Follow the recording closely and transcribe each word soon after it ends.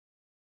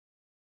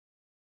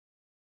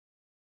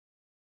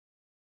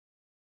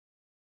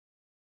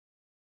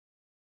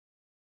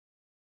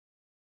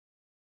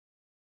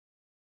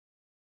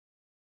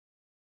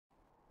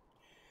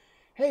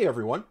Hey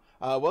everyone,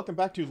 welcome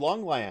back to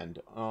Longland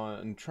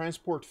on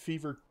Transport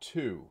Fever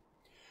 2.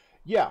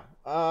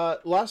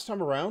 Last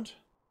time around,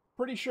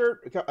 pretty sure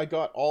I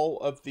got all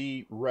of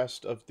the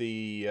rest of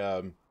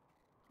the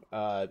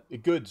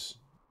goods,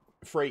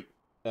 freight,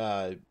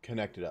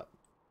 connected up.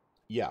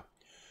 Yeah,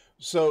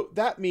 so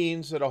that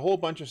means that a whole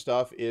bunch of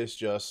stuff is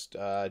just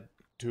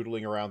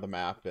doodling around the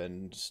map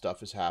and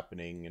stuff is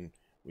happening, and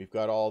we've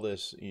got all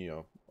this,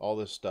 all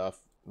this stuff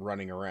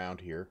running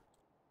around here.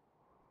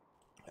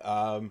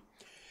 Um,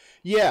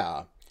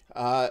 Yeah,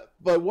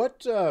 but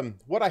what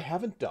I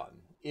haven't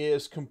done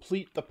is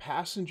complete the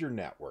passenger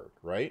network,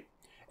 right?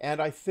 And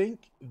I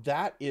think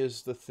that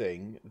is the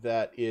thing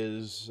that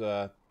is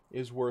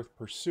worth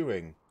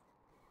pursuing.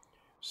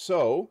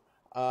 So,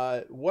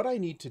 what I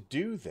need to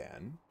do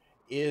then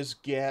is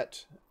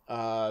get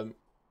uh,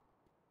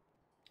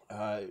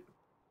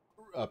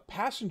 a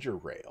passenger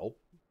rail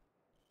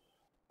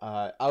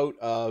out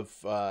of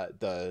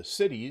the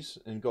cities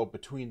and go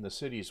between the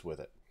cities with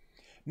it.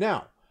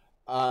 Now,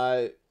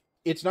 uh,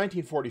 it's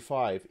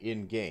 1945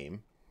 in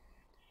game,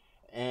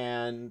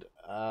 and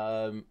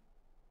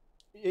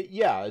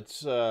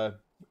it's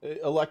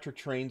electric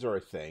trains are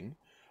a thing.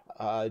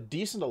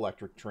 Decent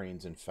electric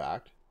trains, in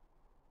fact,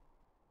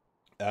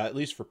 at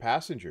least for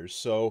passengers.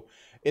 So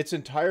it's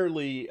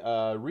entirely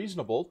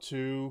reasonable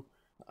to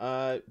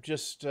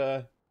just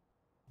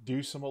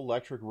do some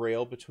electric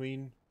rail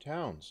between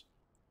towns.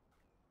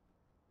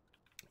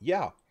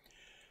 Yeah.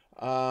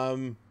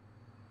 Um,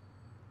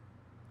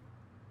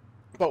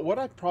 but what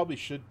I probably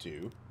should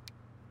do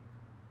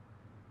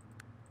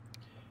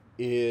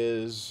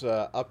is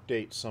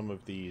update some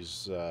of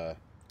these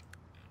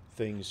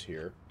things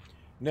here.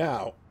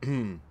 Now,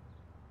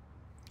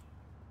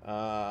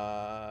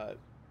 uh,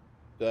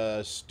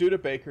 the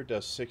Studebaker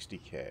does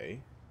 60k.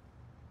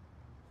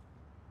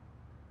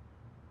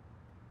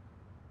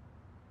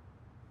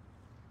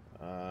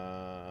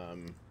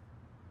 Um,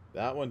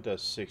 that one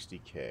does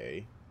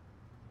 60k.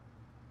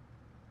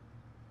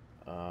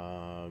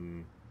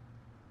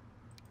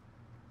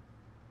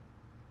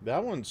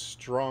 That one's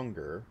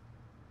stronger.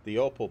 The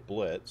Opel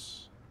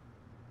Blitz.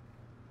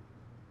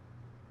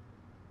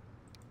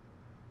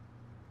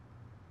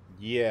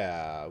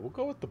 Yeah, we'll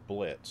go with the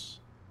Blitz.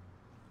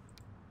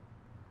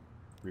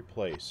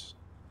 Replace.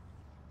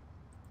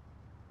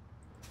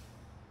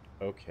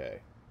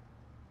 Okay.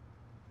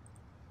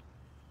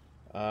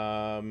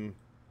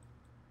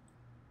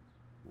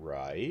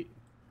 Right.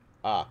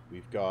 Ah,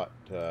 we've got,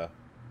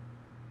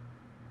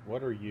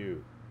 what are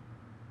you?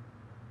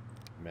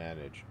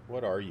 Manage.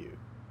 What are you?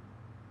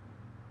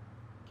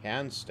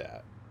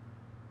 CanStat.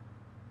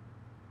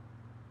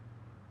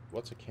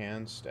 What's a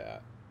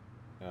CanStat?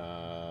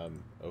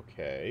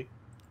 Okay.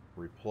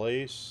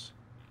 Replace.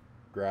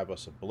 Grab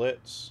us a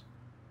Blitz.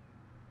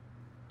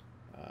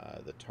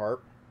 The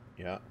tarp.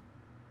 Yeah.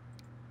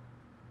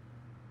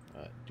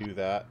 Do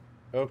that.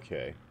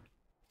 Okay.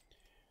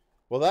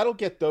 Well, that'll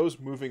get those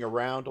moving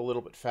around a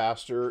little bit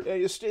faster.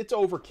 It's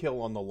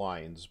overkill on the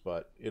lines,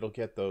 but it'll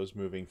get those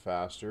moving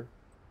faster.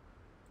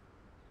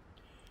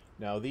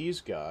 Now,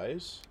 these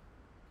guys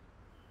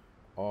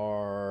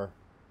are...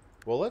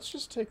 Well, let's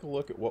just take a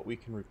look at what we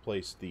can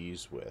replace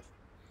these with.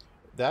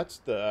 That's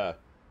the...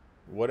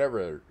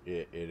 whatever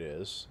it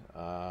is.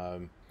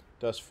 Does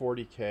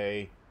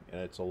 40k,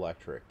 and it's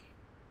electric.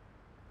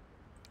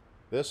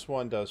 This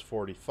one does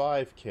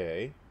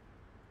 45k.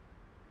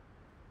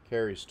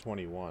 Carries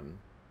 21.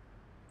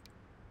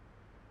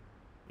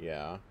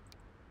 Yeah.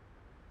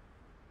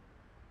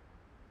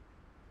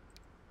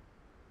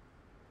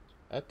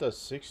 That does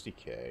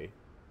 60k.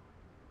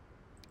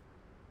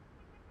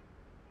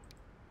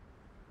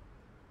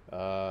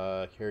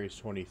 Carries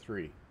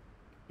 23.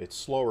 It's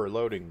slower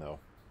loading, though.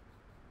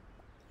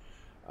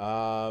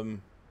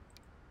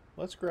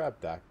 Let's grab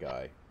that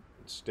guy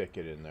and stick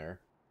it in there.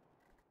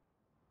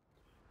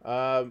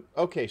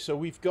 Okay, so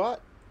we've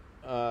got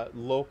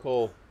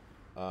local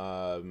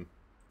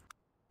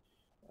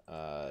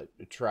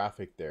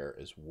traffic there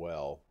as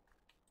well.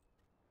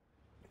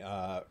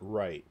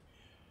 Right.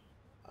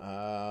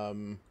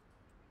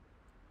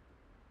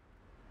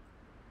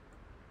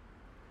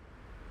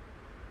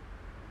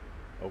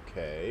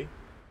 Okay.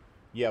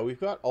 Yeah, we've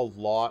got a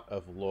lot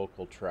of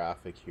local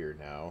traffic here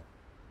now.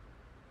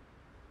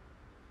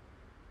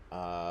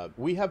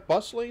 We have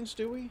bus lanes,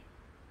 do we?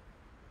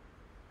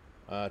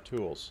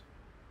 Tools.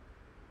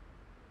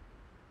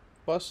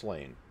 Bus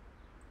lane.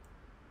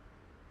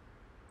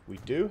 We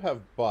do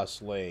have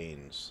bus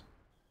lanes.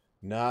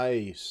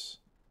 Nice.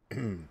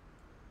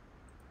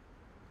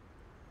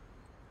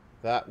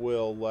 That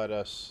will let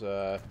us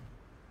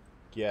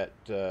get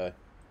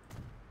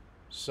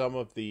some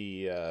of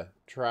the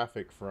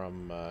traffic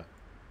from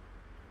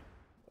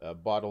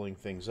bottling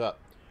things up.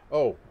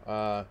 Oh,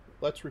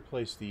 let's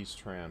replace these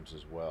trams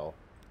as well.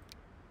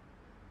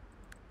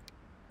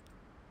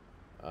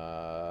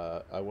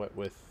 I went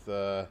with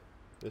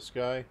this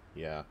guy.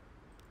 Yeah.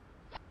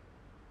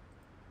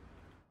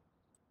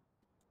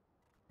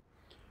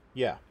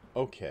 Yeah,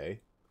 okay.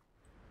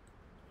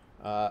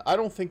 I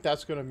don't think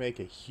that's going to make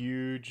a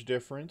huge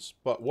difference,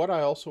 but what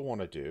I also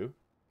want to do,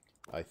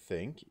 I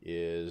think,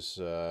 is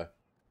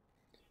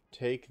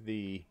take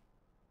the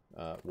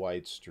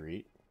wide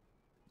street.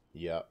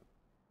 Yep.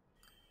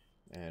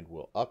 And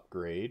we'll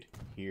upgrade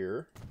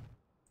here.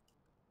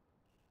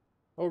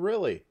 Oh,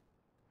 really?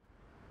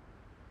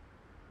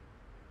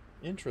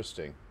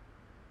 Interesting.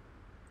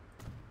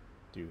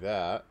 Do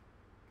that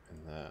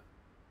and that.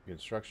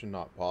 Construction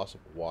not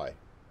possible. Why?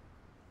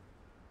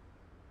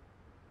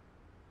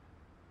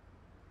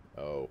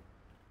 Oh.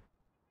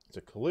 It's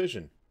a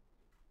collision.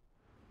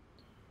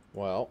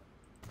 Well,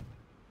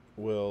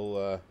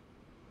 we'll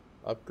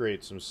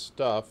upgrade some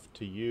stuff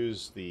to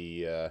use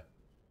the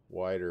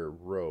wider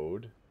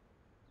road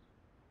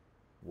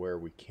where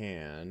we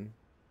can.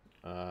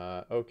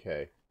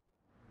 Okay.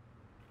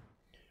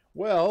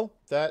 Well,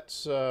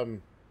 that's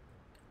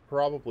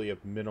probably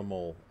of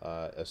minimal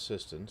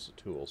assistance.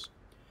 Tools.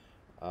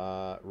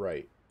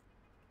 Right.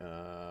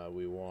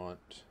 We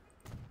want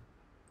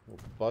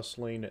bus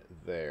lane it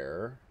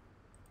there.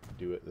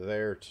 Do it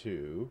there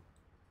too.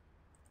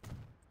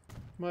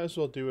 Might as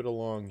well do it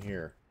along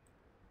here.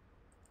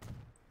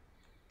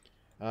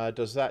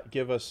 Does that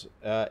give us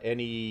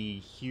any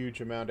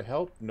huge amount of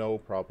help? No,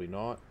 probably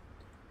not.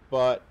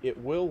 But it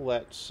will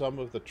let some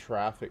of the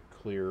traffic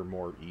clear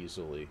more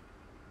easily.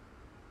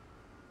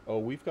 Oh,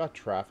 we've got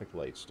traffic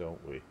lights,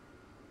 don't we?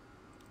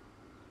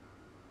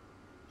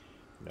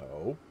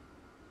 No.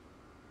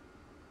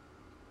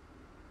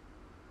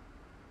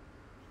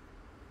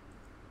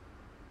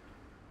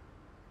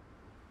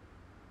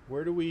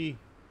 Where do we...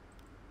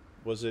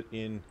 Was it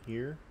in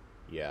here?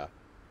 Yeah.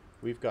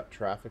 We've got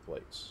traffic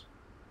lights.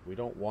 We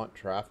don't want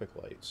traffic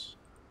lights.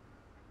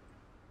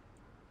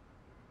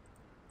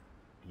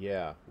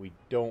 Yeah, we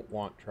don't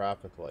want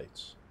traffic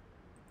lights.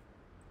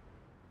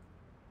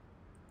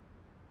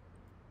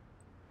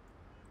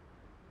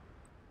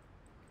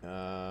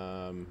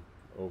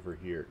 Over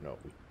here. No,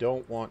 we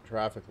don't want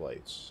traffic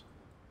lights.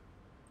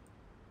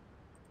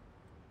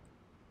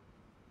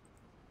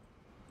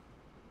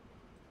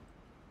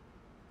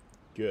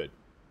 Good.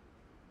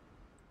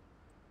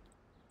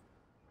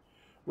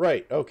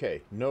 Right,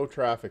 okay. No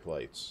traffic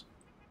lights.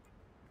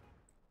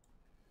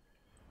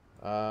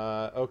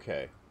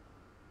 Okay.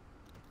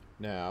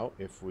 Now,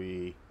 if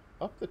we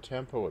up the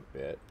tempo a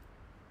bit,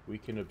 we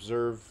can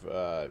observe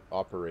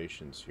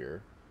operations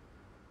here.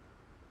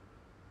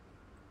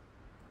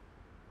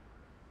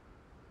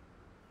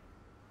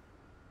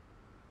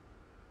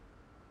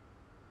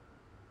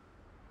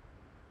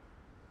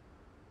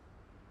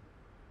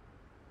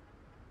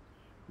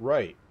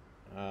 Right.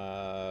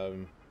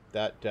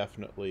 That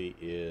definitely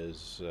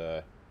is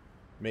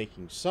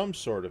making some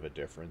sort of a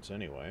difference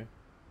anyway.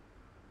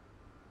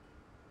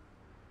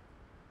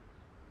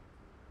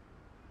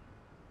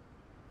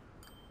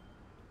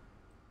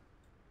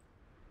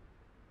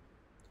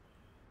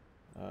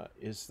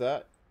 Is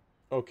that...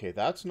 Okay,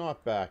 that's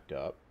not backed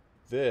up.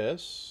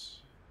 This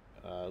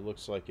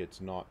looks like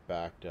it's not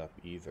backed up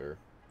either.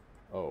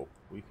 Oh,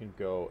 we can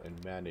go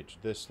and manage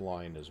this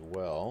line as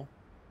well.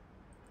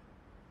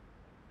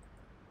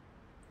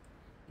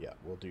 Yeah,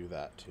 we'll do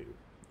that too.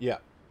 Yeah,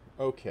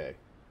 okay.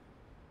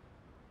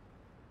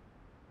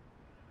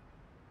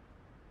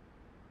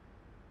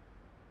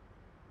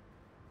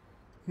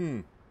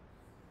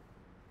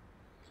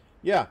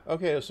 Yeah,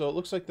 okay, so it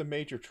looks like the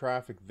major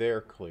traffic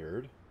there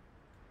cleared.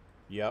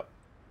 Yep.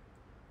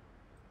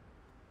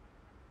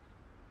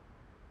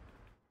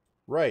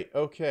 Right,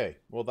 okay.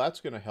 Well, that's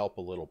going to help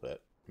a little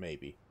bit,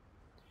 maybe.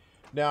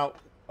 Now,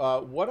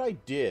 what I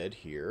did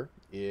here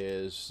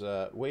is,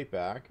 way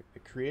back, I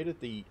created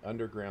the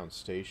underground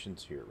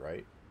stations here,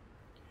 right?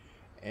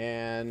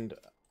 And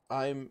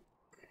I'm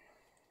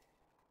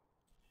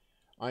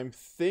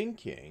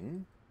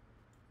thinking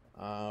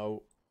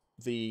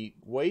the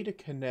way to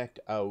connect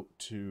out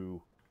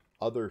to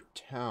other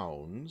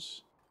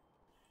towns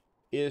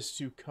is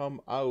to come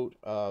out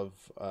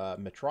of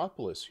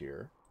Metropolis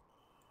here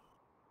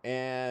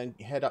and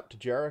head up to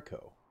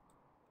Jericho.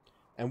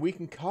 And we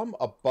can come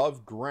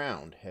above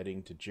ground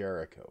heading to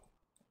Jericho,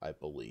 I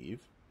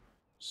believe.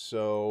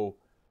 So,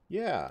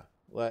 yeah,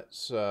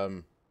 let's...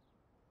 we're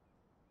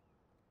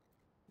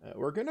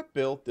going to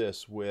build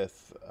this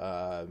with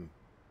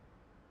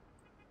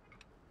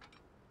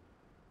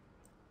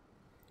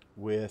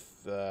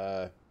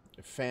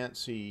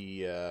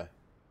fancy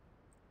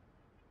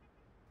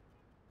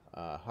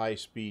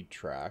high-speed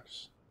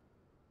tracks.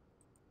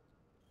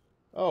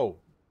 Oh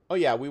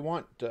yeah, we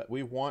want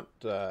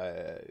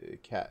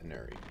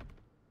catenary.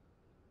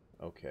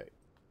 Okay,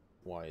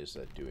 why is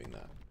that doing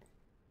that?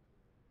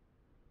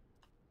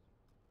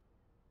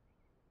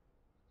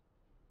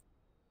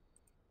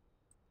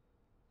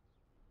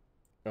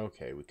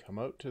 Okay, we come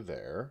out to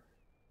there,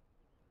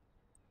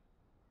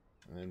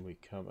 and then we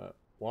come up.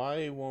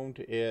 Why won't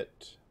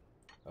it?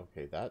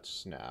 Okay, that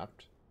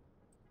snapped.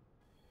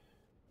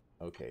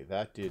 Okay,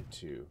 that did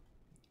too.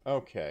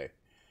 Okay.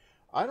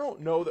 I don't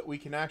know that we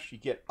can actually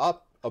get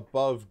up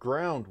above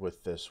ground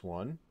with this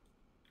one.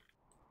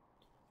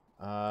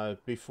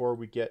 before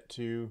we get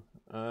to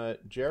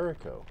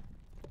Jericho.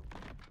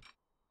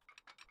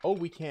 Oh,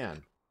 we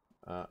can.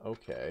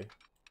 Okay.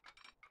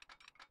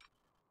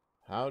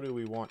 How do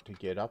we want to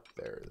get up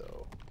there,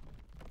 though?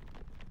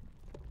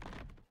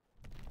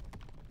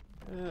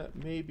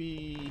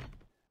 Maybe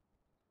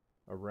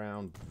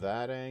around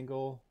that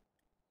angle.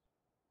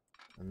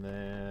 And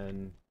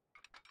then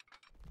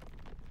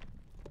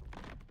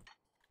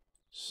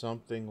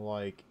something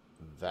like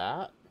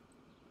that.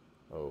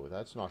 Oh,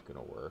 that's not going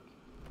to work.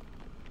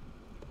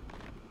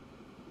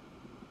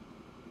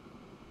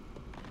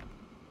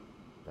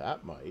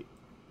 That might.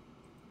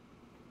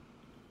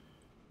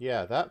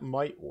 Yeah, that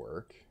might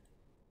work.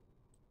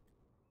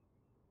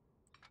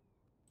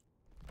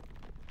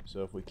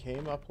 So if we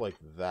came up like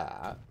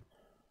that...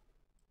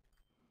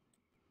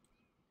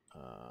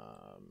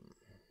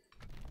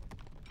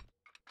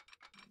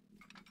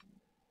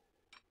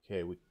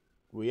 okay,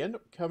 we end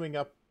up coming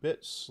up a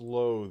bit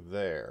slow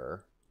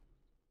there.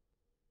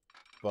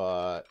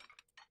 But,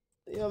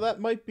 you know, that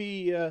might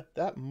be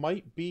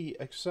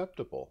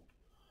acceptable.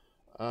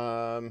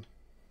 That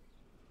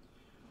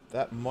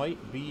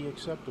might be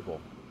acceptable.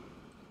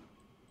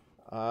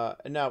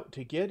 Now,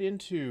 to get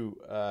into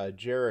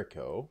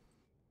Jericho,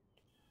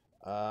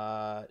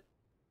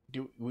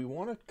 do we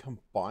want to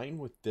combine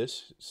with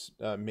this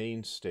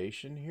main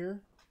station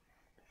here?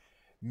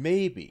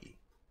 Maybe.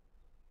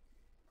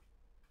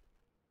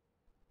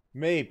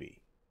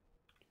 Maybe.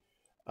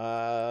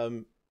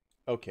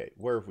 Okay,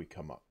 where have we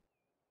come up?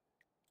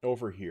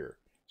 Over here.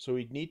 So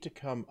we'd need to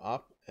come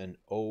up and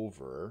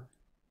over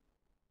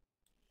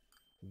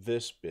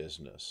this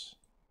business.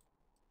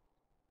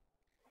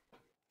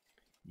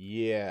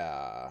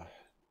 Yeah.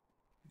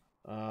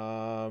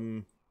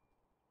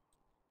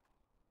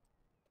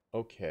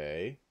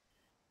 Okay.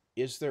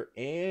 Is there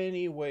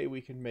any way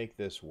we can make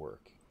this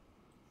work?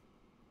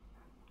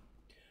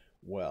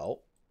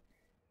 Well,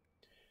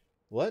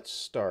 let's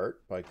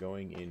start by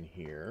going in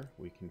here.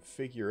 We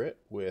configure it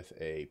with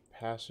a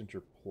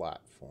passenger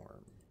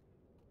platform.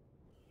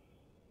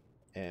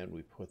 And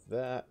we put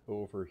that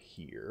over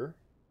here.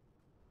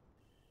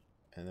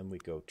 And then we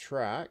go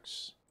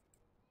tracks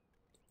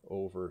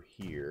over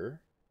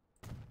here.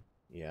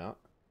 Yeah.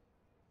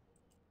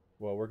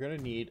 Well, we're going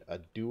to need a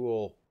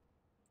dual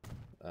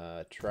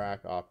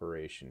track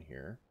operation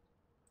here.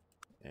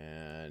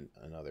 And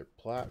another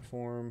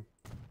platform.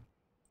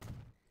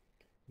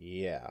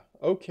 Yeah.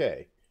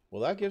 Okay.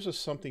 Well, that gives us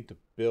something to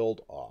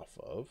build off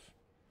of.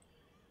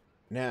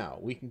 Now,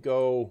 we can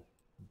go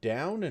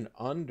down and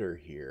under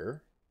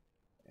here.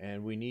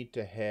 And we need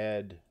to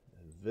head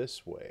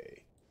this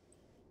way.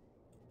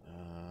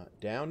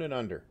 Down and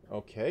under.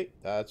 Okay,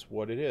 that's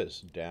what it is.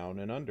 Down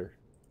and under.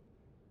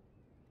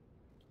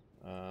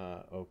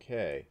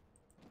 Okay.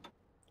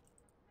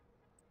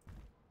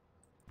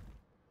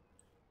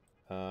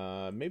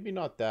 Maybe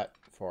not that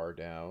far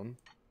down.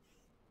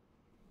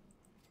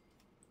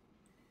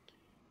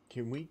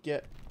 Can we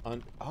get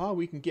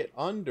we can get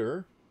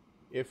under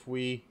if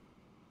we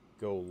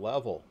go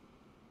level.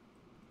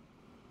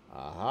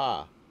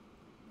 Aha.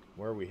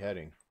 Where are we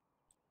heading?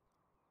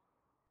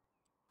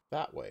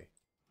 That way.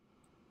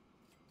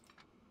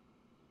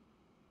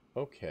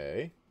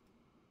 Okay.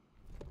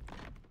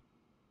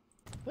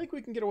 I think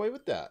we can get away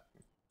with that.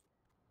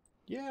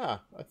 Yeah,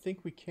 I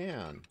think we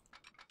can.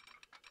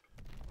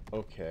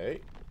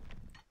 Okay.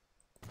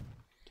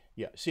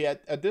 Yeah, see,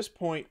 at this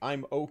point,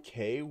 I'm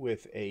okay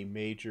with a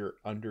major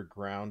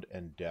underground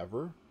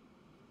endeavor.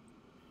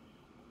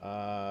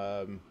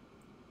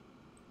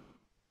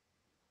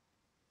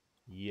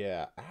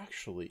 Yeah,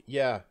 actually,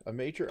 yeah, a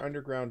major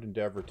underground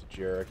endeavor to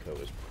Jericho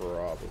is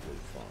probably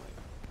fine.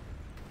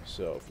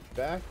 So, if we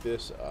back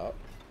this up,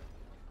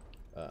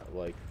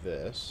 like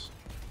this.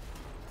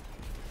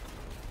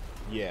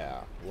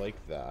 Yeah, like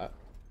that.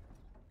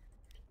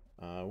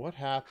 What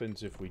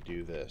happens if we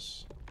do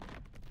this?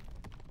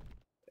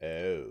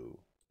 Oh.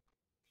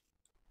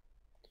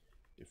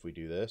 If we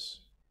do this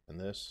and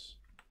this.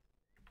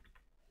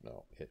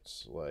 No,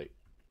 it's like...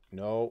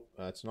 no,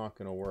 that's not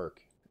going to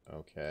work.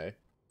 Okay.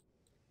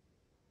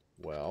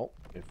 Well,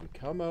 if we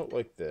come out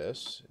like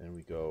this and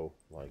we go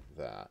like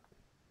that.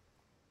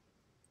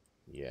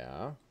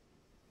 Yeah.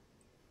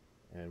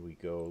 And we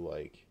go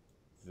like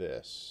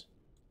this.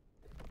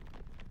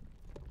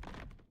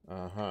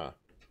 Uh-huh.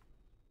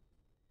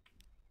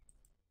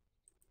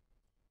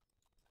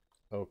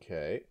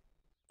 Okay.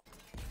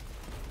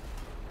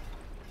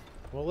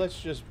 Well, let's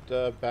just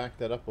back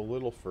that up a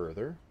little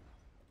further.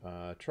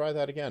 Try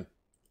that again.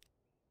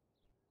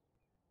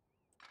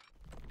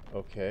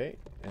 Okay,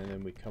 and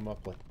then we come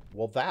up like...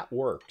 well, that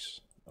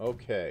works.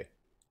 Okay.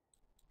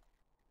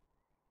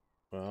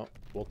 Well,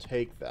 we'll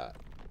take that.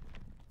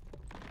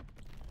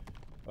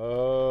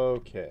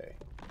 Okay.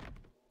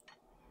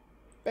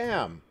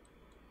 Bam!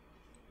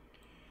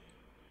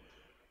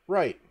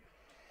 Right.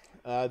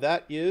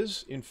 That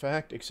is, in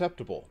fact,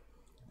 acceptable.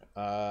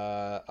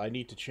 I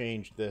need to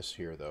change this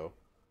here, though.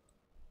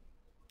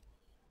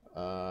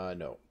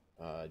 No.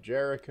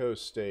 Jericho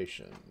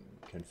Station.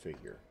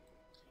 Configure.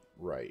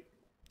 Right.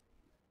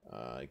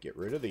 Get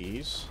rid of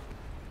these.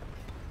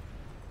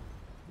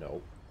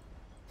 Nope.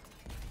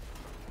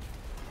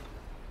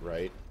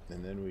 Right.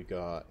 And then we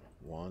got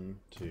 1,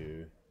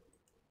 2.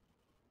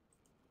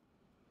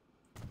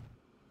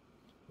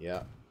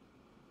 Yeah.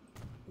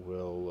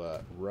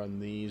 We'll run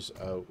these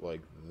out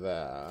like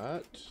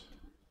that.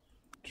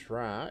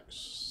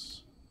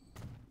 Tracks.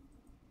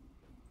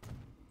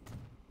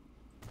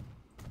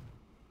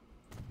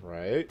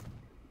 Right.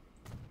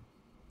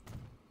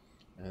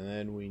 And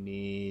then we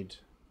need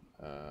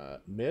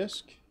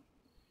MISC.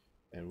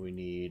 And we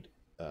need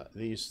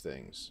these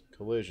things.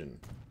 Collision.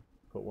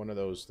 Put one of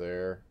those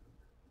there.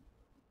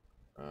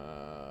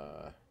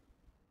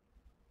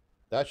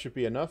 That should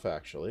be enough,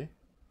 actually.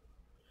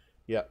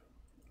 Yep.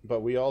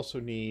 But we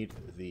also need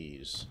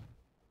these.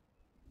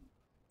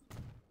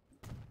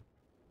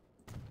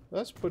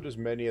 Let's put as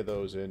many of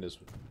those in as...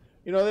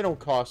 You know, they don't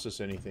cost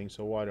us anything,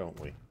 so why don't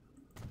we?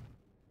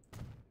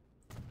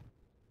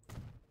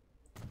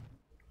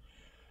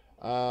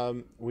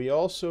 We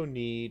also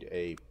need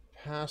a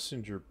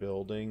passenger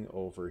building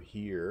over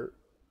here.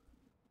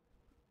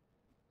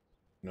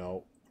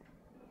 No.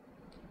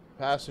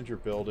 Passenger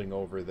building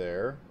over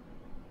there.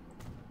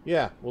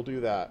 Yeah, we'll do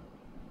that.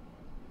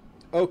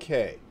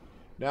 Okay.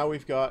 Now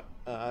we've got...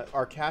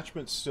 our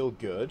catchment's still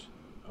good.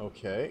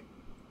 Okay.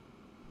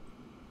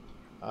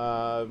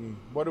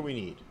 What do we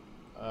need?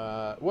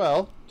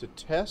 Well, to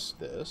test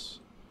this,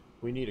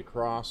 we need a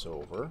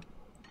crossover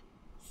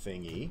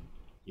thingy.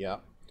 Yeah.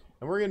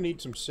 And we're going to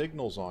need some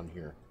signals on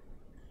here.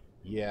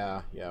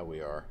 Yeah,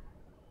 we are.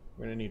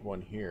 We're going to need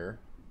one here.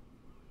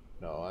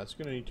 No, that's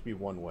going to need to be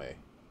one way.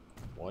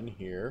 One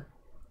here.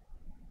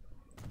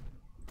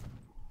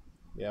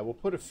 Yeah, we'll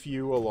put a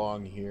few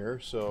along here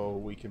so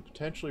we can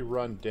potentially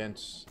run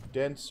dense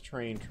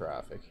train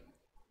traffic.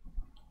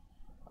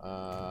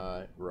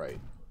 Right.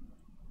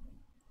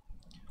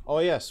 Oh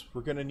yes,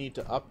 we're going to need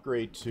to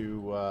upgrade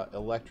to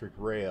electric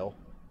rail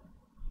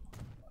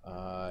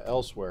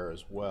elsewhere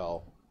as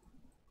well.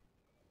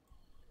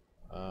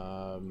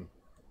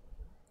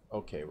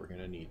 Okay, we're going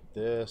to need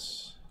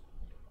this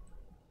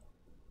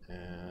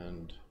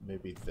and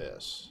maybe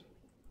this.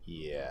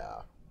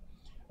 Yeah.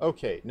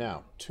 Okay,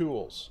 now,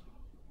 tools.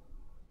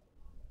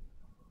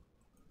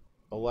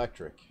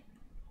 Electric.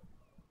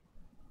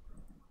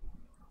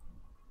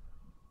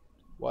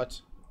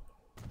 What?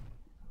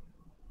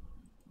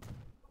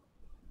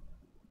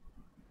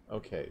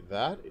 Okay,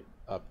 that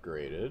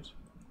upgraded.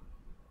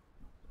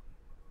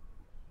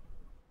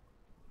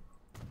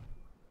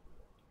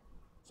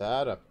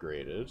 That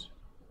upgraded.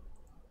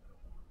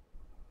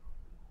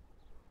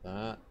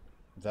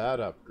 That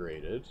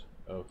upgraded.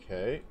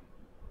 Okay.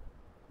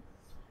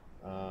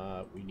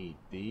 We need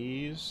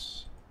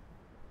these.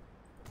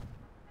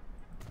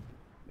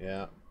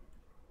 Yeah.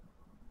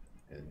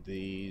 And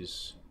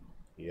these.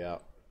 Yeah.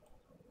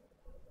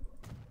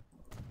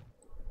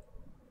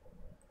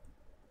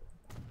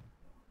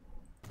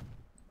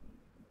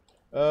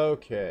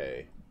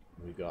 Okay.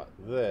 We got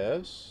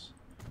this.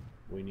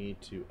 We need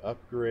to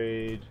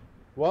upgrade...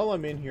 While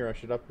I'm in here, I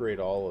should upgrade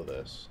all of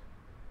this.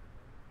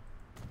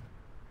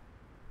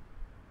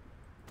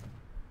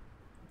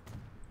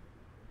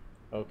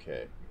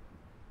 Okay.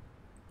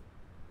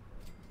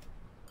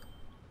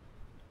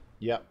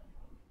 Yep.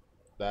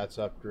 That's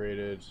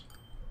upgraded.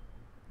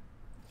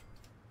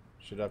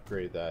 Should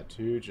upgrade that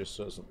too, just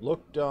so it doesn't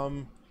look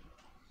dumb.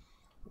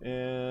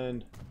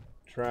 And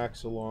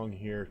tracks along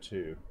here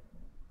too.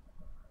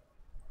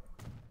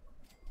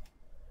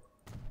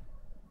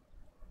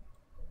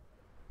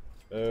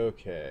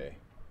 Okay.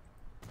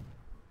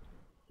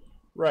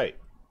 Right.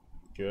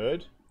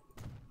 Good.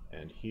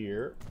 And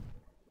here.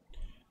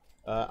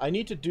 I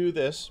need to do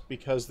this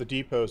because the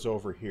depot's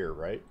over here,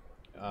 right?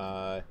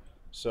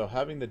 So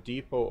having the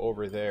depot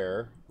over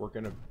there, we're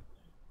going to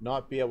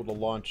not be able to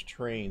launch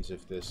trains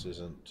if this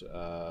isn't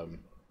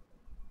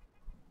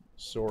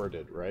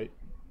sorted, right?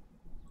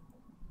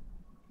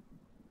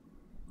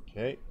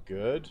 Okay,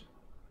 good.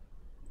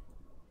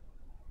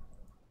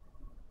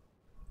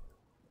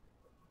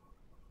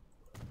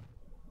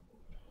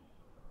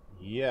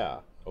 Yeah,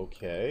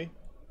 okay.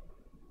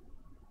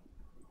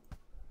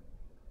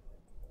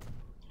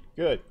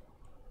 Good.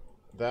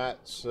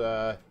 That's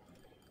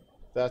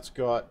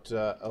got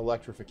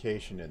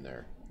electrification in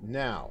there.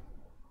 Now,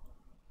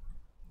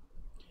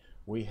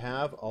 we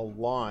have a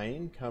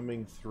line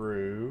coming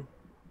through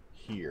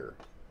here.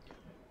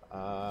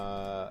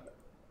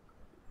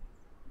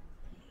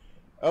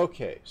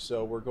 Okay,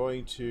 so we're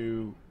going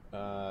to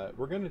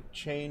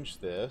change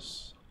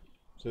this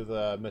to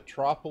the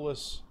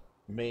Metropolis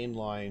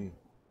mainline.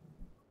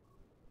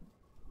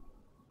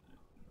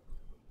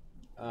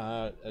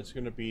 It's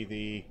going to be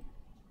the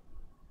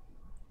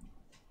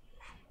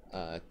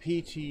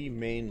PT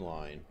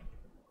mainline.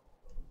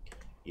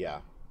 Yeah,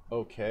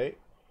 okay.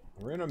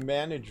 We're going to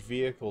manage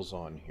vehicles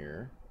on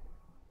here.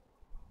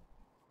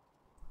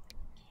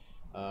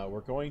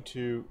 We're going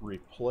to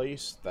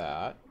replace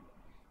that.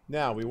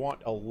 Now, we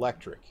want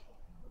electric.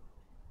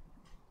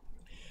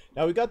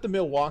 Now, we got the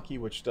Milwaukee,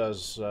 which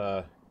does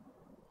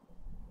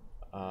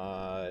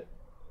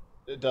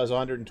it does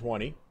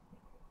 120.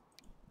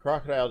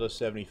 Crocodile does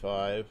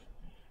 75.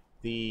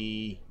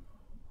 The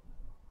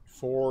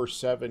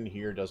 4.7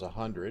 here does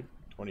 100,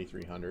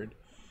 2300.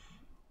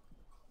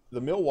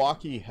 The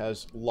Milwaukee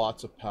has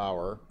lots of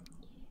power.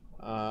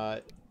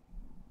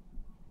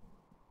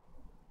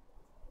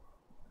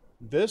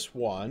 This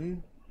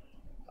one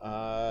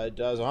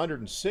does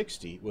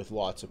 160 with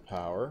lots of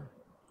power.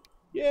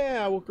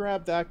 Yeah, we'll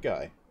grab that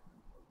guy.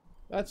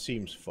 That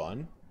seems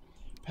fun.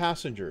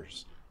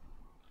 Passengers.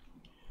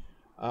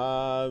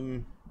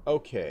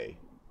 Okay.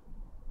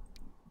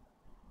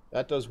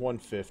 That does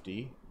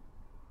 150.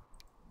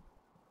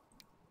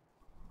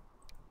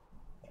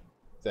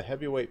 The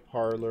heavyweight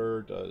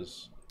parlor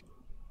does...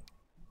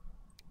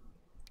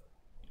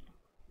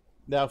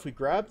 Now, if we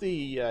grab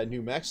the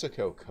New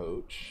Mexico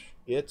coach,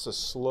 it's a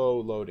slow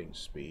loading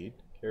speed.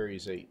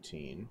 Carries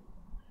 18.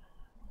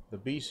 The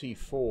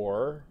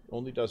BC4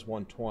 only does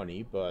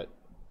 120, but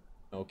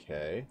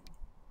okay.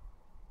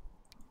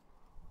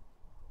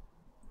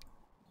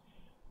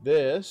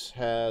 This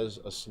has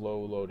a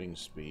slow loading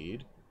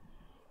speed.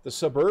 The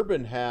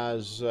Suburban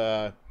has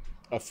a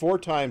 4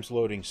 times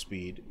loading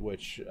speed,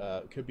 which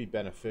could be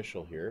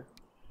beneficial here.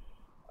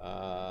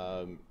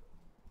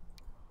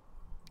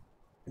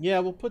 Yeah,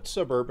 we'll put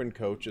Suburban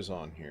coaches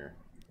on here.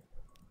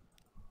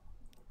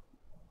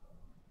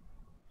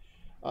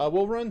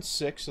 We'll run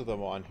 6 of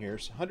them on here.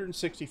 So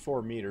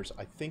 164 meters.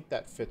 I think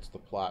that fits the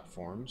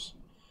platforms.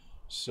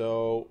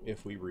 So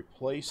if we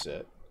replace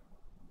it...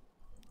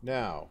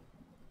 Now,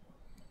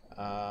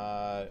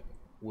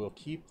 we'll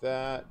keep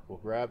that. We'll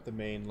grab the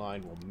main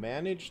line. We'll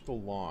manage the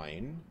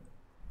line.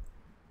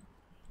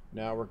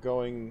 Now we're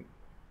going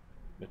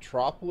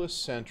Metropolis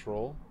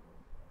Central.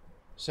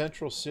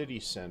 Central City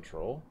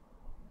Central.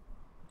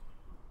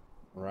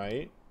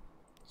 Right?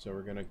 So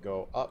we're going to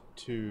go up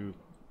to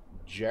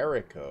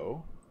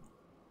Jericho.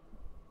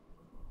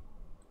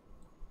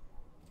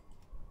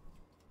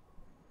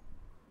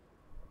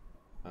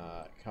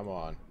 Come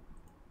on.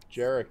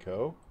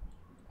 Jericho.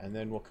 And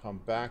then we'll come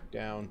back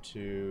down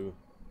to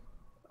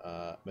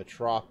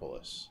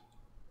Metropolis.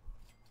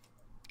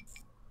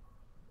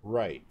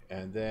 Right.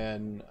 And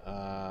then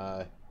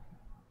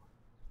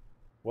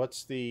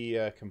what's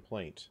the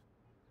complaint?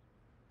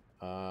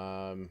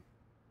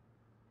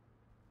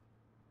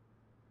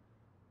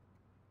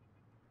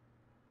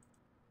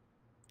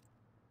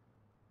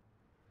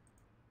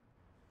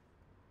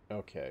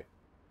 Okay.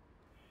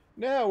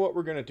 Now what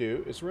we're going to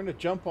do is we're going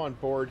to jump on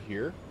board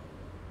here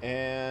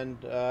and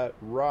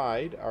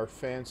ride our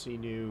fancy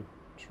new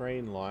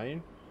train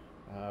line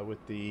with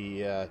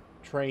the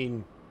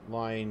train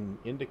line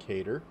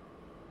indicator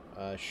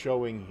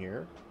showing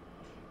here.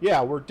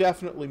 Yeah, we're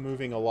definitely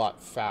moving a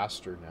lot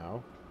faster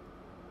now.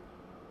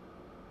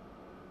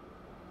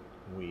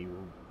 We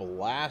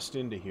blast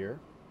into here.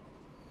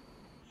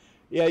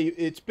 Yeah,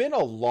 it's been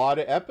a lot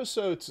of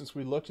episodes since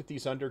we looked at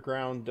these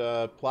underground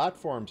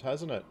platforms,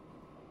 hasn't it?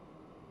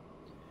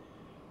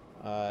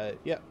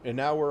 Yeah, and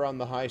now we're on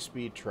the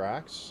high-speed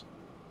tracks.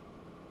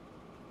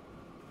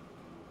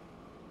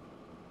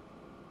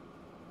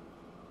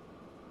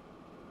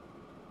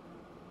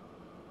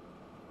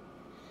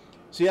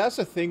 See, that's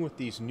the thing with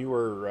these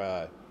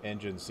newer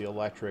engines, the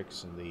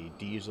electrics and the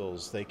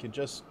diesels. They can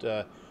just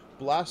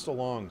blast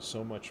along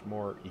so much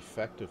more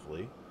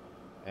effectively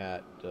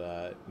at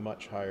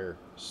much higher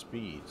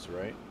speeds,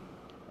 right?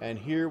 And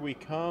here we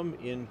come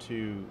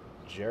into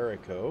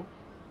Jericho,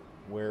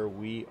 where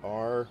we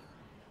are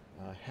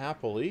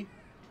happily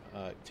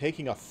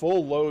taking a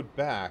full load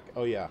back.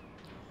 Oh yeah,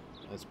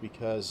 that's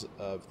because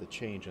of the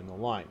change in the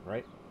line,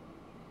 right?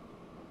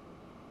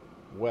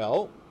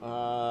 Well,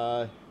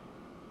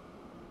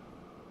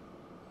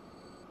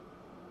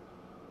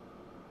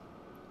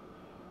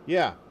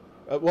 yeah.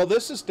 Well,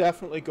 this is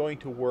definitely going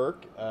to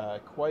work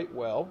quite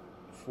well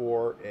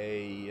for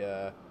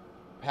a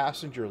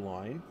passenger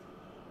line.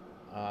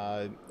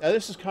 And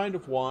this is kind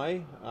of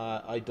why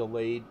I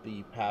delayed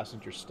the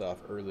passenger stuff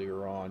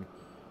earlier on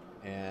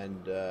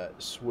and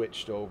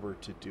switched over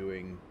to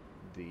doing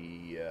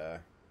the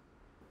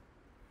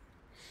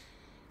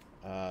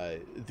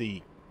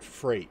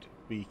freight,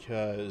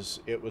 because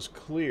it was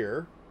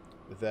clear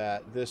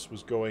that this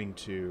was going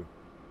to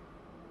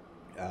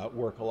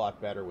work a lot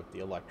better with the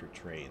electric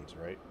trains,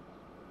 right?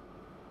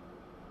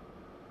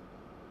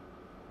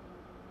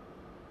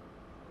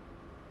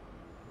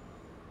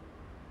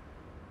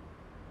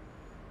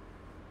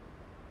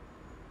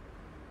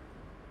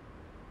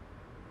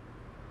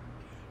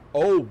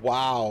 Oh,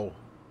 wow.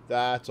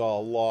 That's a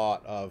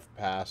lot of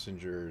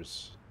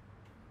passengers.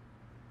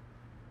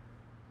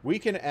 We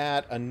can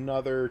add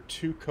another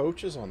 2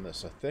 coaches on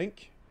this, I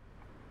think.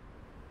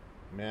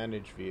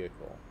 Manage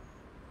vehicle.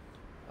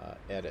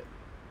 Edit.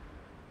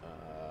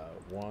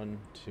 1,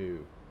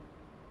 2.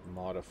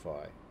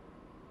 Modify.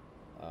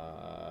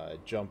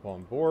 Jump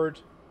on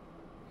board.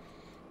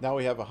 Now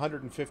we have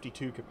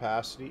 152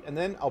 capacity. And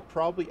then I'll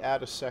probably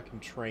add a second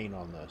train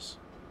on this.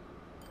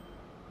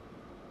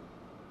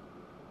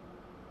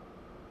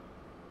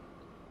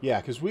 Yeah,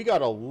 because we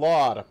got a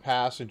lot of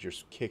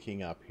passengers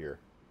kicking up here.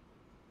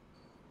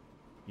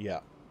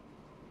 Yeah.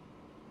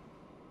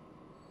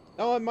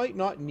 Oh, I might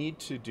not need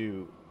to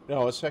do...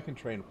 No, a second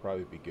train would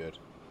probably be good.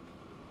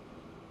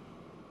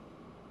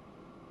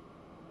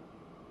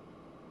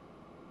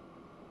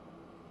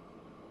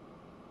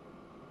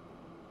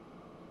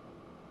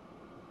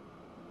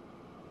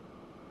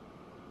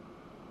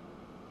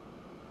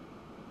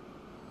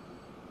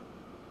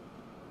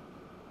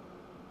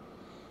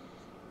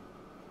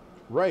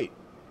 Right.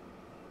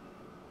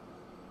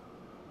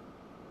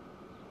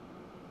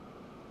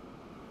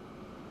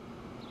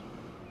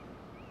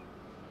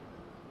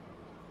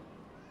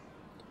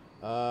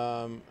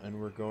 And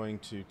we're going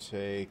to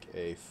take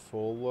a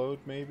full load,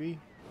 maybe?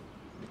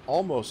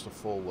 Almost a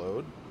full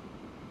load.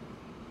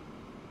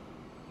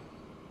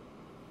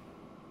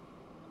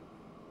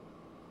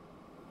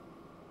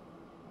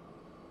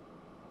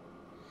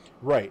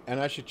 Right, and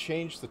I should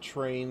change the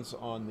trains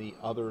on the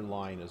other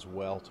line as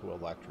well to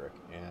electric,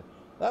 and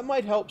that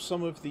might help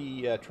some of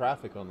the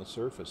traffic on the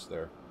surface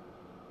there.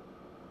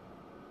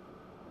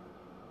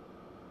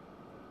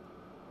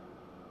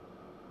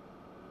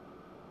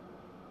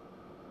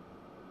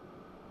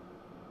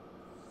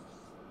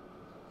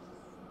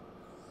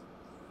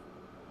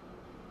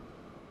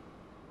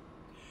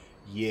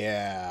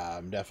 Yeah,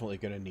 I'm definitely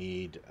gonna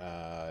need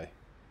uh,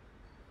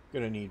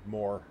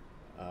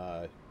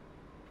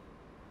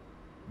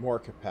 more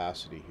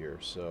capacity here,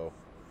 so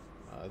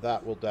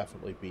that will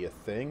definitely be a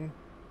thing.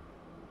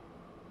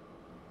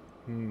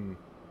 Hmm.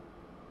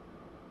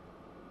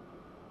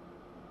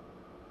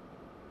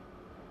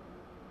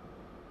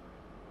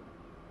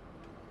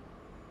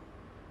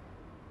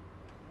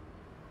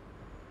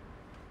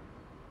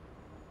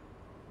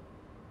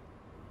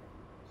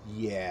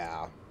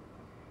 Yeah.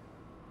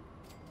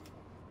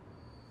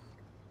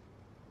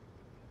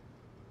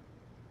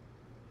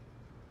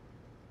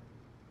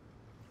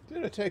 It's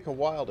gonna take a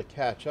while to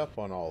catch up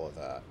on all of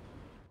that.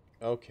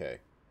 Okay.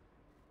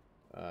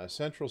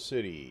 Central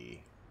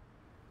City.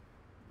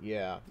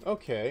 Yeah,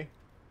 okay.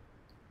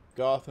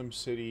 Gotham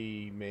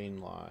City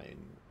Main Line.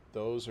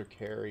 Those are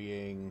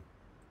carrying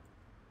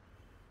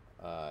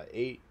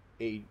 8,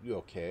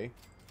 okay.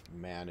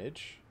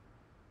 Manage.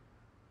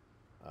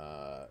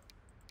 We're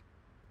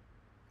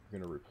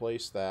going to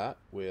replace that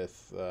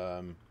with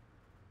 1,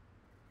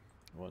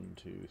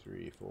 2,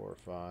 3, 4,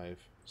 5,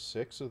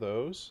 6 of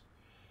those.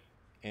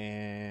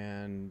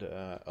 And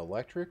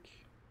electric.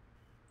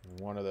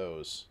 One of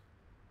those.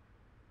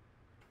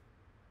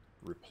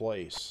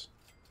 Replace.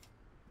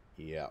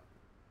 Yep.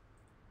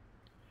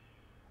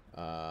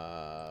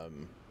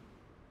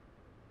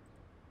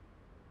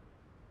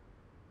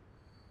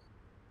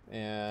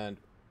 And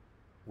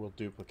we'll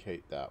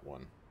duplicate that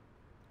one.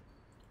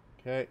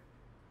 Okay.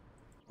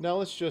 Now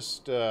let's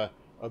just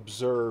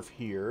observe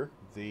here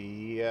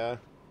the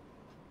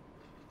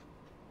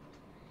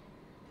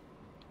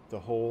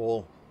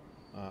whole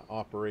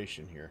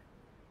operation here.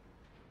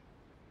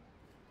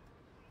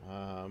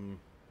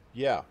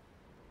 Yeah.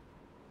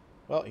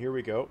 Well, here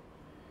we go.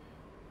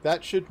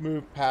 That should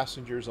move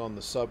passengers on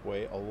the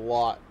subway a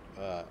lot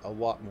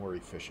more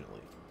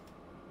efficiently.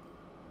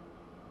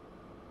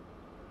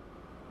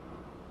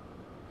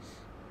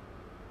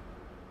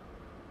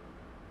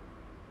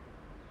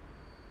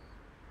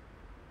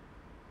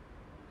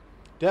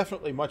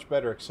 Definitely much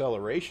better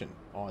acceleration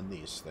on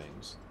these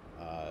things.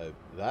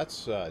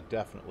 That's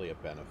definitely a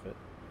benefit.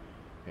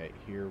 Okay,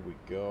 here we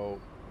go.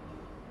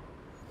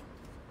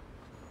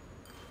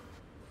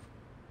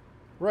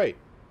 Right.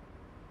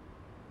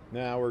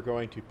 Now we're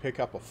going to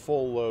pick up a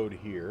full load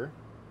here,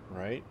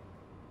 right?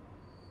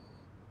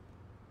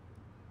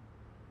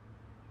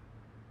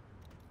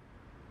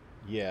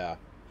 Yeah.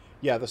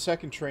 Yeah, the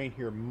second train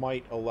here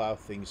might allow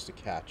things to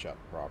catch up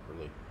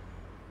properly.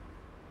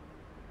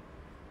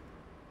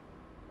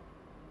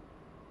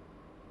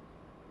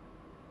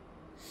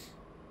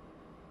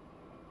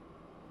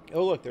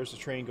 Oh, look, there's a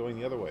train going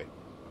the other way.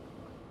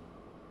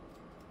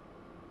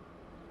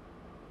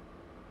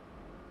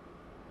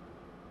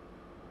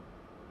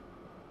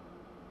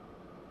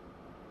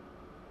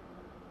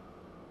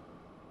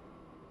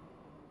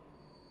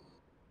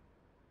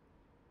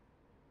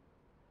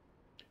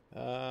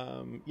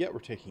 Yeah, we're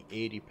taking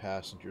 80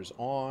 passengers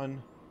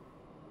on.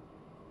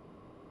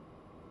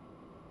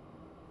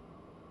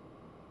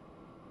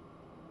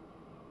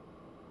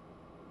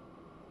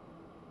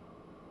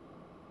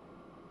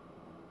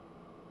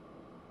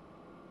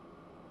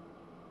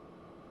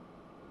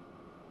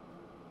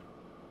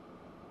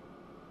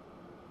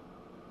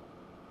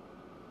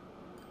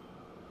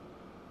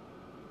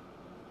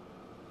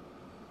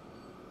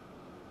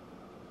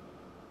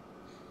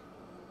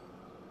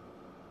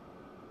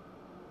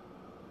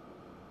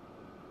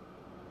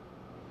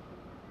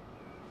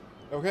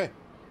 Okay.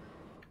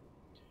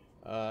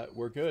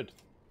 We're good.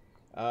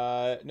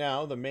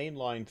 Now, the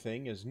mainline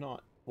thing is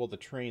not... Well, the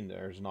train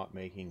there is not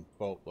making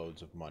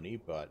boatloads of money,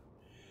 but...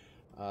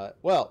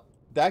 well,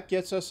 that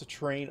gets us a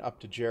train up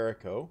to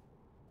Jericho,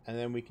 and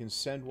then we can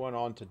send one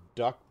on to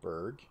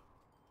Duckburg.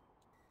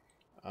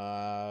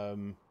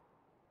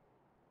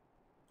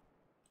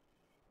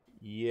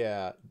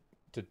 Yeah,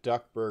 to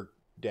Duckburg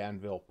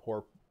Danville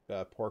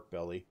pork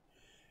belly.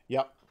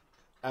 Yep.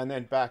 And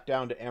then back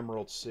down to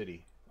Emerald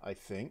City, I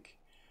think.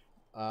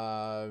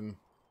 Or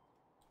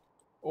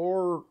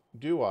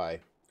do I?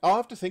 I'll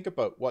have to think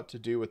about what to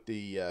do with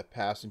the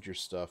passenger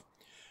stuff.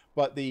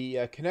 But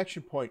the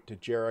connection point to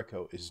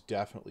Jericho is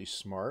definitely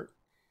smart.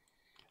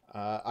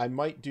 I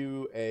might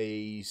do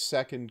a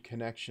second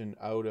connection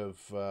out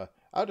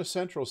of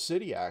Central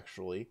City,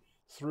 actually,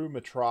 through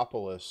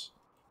Metropolis,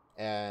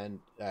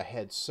 and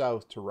head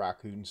south to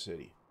Raccoon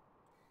City,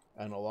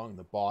 and along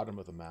the bottom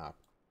of the map.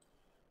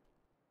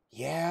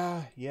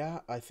 Yeah,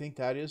 I think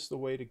that is the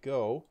way to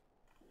go.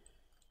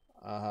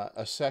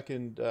 A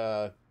second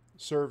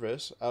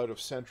service out of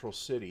Central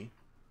City,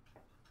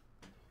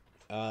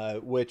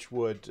 which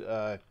would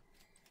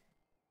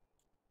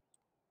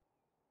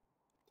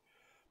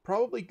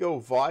probably go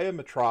via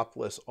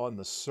Metropolis on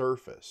the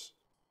surface.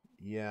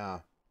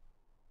 Yeah,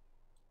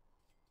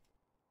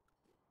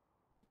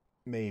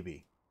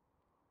 maybe.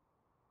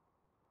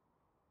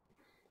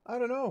 I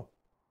don't know.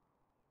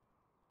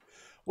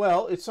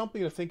 Well, it's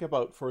something to think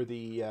about for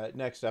the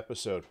next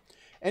episode.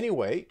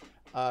 Anyway,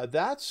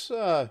 that's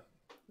going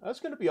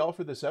to be all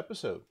for this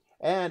episode.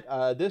 And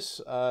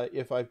this,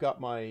 if I've got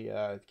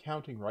my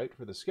counting right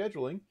for the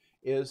scheduling,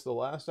 is the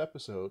last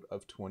episode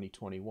of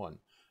 2021,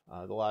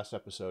 the last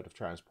episode of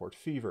Transport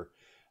Fever.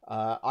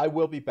 I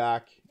will be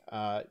back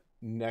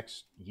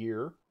next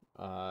year,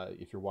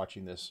 if you're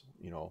watching this,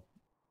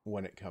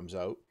 when it comes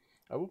out.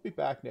 I will be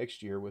back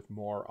next year with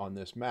more on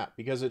this map,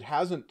 because it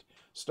hasn't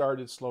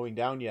started slowing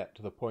down yet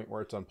to the point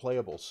where it's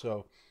unplayable.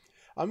 So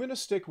I'm going to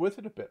stick with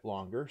it a bit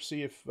longer,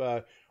 see if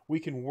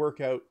we can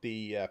work out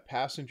the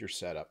passenger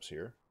setups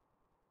here,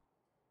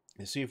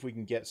 and see if we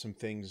can get some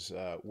things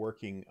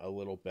working a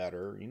little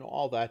better,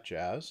 all that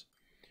jazz.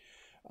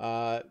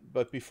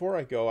 But before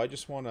I go, I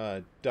just want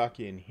to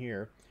duck in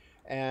here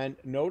and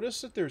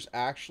notice that there's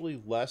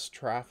actually less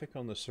traffic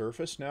on the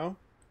surface now.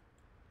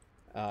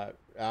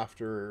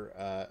 After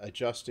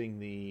adjusting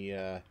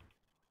the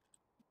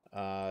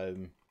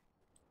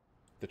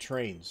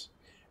trains,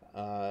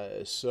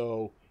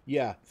 so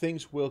yeah,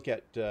 things will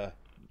get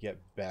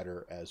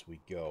better as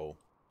we go.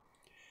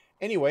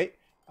 Anyway,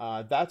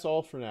 that's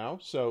all for now.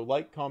 So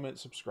like, comment,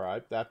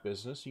 subscribe, that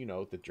business,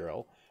 the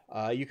drill.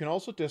 You can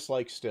also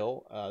dislike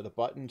still. The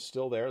button's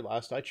still there,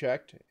 last I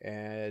checked,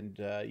 and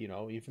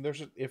even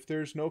if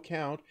there's no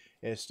count,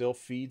 it still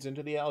feeds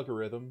into the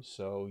algorithm.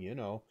 So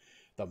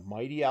the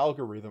mighty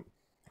algorithm.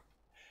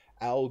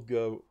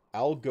 Algorithm.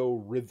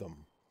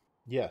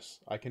 Yes,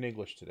 I can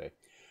English today.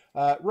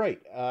 Right.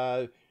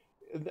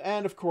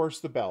 And of course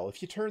the bell.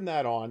 If you turn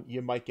that on,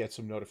 you might get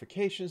some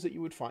notifications that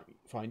you would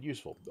find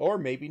useful. Or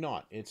maybe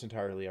not. It's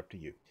entirely up to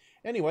you.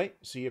 Anyway,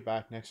 see you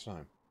back next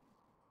time.